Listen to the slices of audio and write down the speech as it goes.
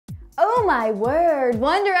Oh my word,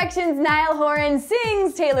 One Direction's Niall Horan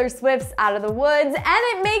sings Taylor Swift's Out of the Woods, and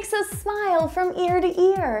it makes us smile from ear to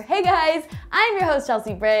ear. Hey guys, I'm your host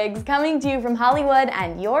Chelsea Briggs, coming to you from Hollywood,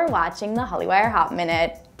 and you're watching the Hollywire Hot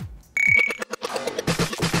Minute.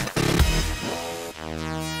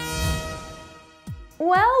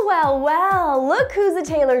 Well, look who's a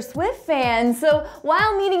Taylor Swift fan. So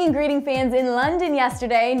while meeting and greeting fans in London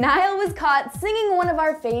yesterday, Niall was caught singing one of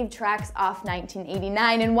our fave tracks off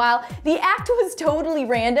 1989, and while the act was totally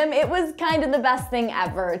random, it was kind of the best thing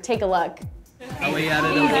ever. Take a look. Are we out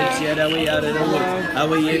of the woods yet? Are we out of the woods? Are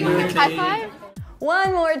we in the High five?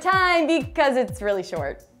 One more time because it's really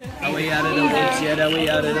short. Are we out of the woods yet? Are we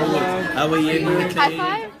out of the woods? Are we in the High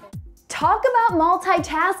five? Talk about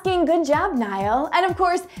multitasking, good job, Niall. And of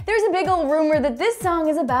course, there's a big old rumor that this song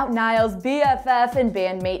is about Niall's BFF and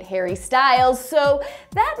bandmate Harry Styles, so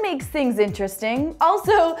that makes things interesting.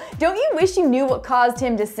 Also, don't you wish you knew what caused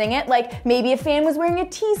him to sing it? Like maybe a fan was wearing a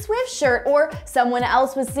T-Swift shirt or someone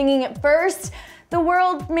else was singing it first? The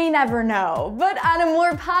world may never know. But on a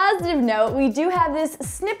more positive note, we do have this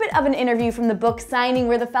snippet of an interview from the book signing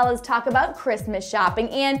where the fellas talk about Christmas shopping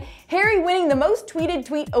and Harry winning the most tweeted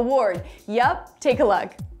tweet award. Yup, take a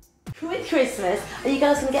look. With Christmas, are you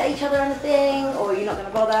guys going to get each other anything, or are you not going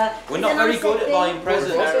to bother? We're not very good at buying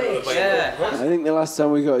presents. Yeah. I think the last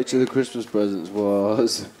time we got each other Christmas presents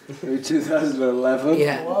was 2011.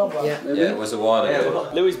 Yeah, it was a while ago.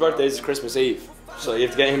 Louis' birthday is Christmas Eve, so you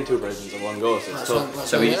have to get him 2 presents in one go, so it's tough.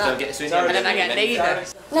 So we just don't get to and then I get neither.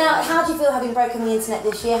 Now, how do you feel having broken the internet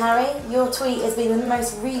this year, Harry? Your tweet has been the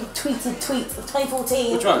most retweeted tweet of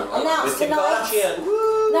 2014. Which one? Announced tonight.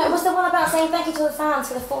 No, it was the one about saying thank you to the fans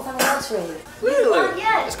for the 4th anniversary. Really?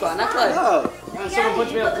 Yeah. It's quite a necklace. Oh, Someone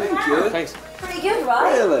punched me up. thank you. Thanks. Pretty good,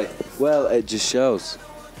 right? Really? Well, it just shows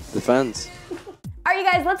the fans. All right, you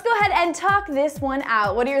guys, let's go ahead and talk this one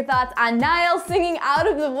out. What are your thoughts on Niall singing Out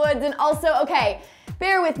of the Woods? And also, okay,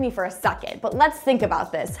 bear with me for a second, but let's think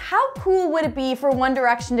about this. How cool would it be for One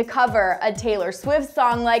Direction to cover a Taylor Swift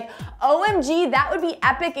song? Like, OMG, that would be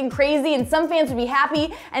epic and crazy, and some fans would be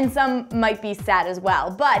happy, and some might be sad as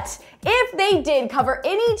well. But if they did cover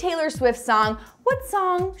any Taylor Swift song, what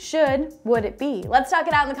song would it be? Let's talk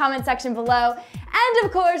it out in the comment section below. And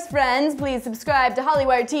of course, friends, please subscribe to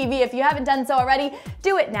Hollywire TV if you haven't done so already.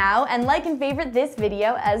 Do it now, and like and favorite this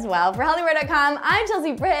video as well. For Hollywire.com, I'm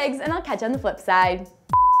Chelsea Briggs, and I'll catch you on the flip side.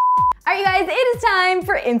 All right, you guys, it is time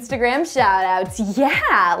for Instagram shoutouts.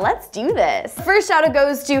 Yeah, let's do this. First shout out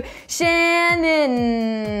goes to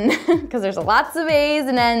Shannon, because there's lots of A's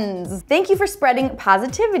and N's. Thank you for spreading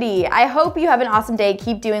positivity. I hope you have an awesome day.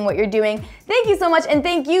 Keep doing what you're doing. Thank you so much, and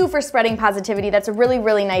thank you for spreading positivity. That's a really,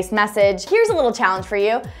 really nice message. Here's a little challenge for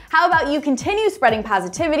you. How about you continue spreading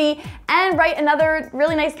positivity and write another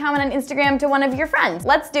really nice comment on Instagram to one of your friends?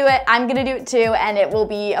 Let's do it. I'm gonna do it too, and it will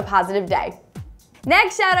be a positive day.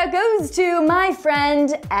 Next shout out goes to my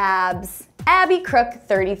friend Abs. Abby Crook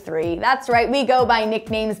 33. That's right, we go by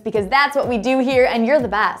nicknames because that's what we do here, and you're the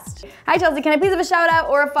best. Hi Chelsea, can I please have a shout out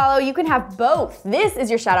or a follow? You can have both. This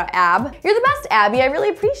is your shout out, Ab. You're the best, Abby. I really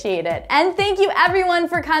appreciate it. And thank you everyone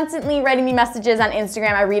for constantly writing me messages on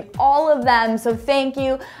Instagram. I read all of them, so thank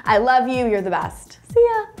you. I love you. You're the best. See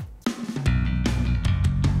ya.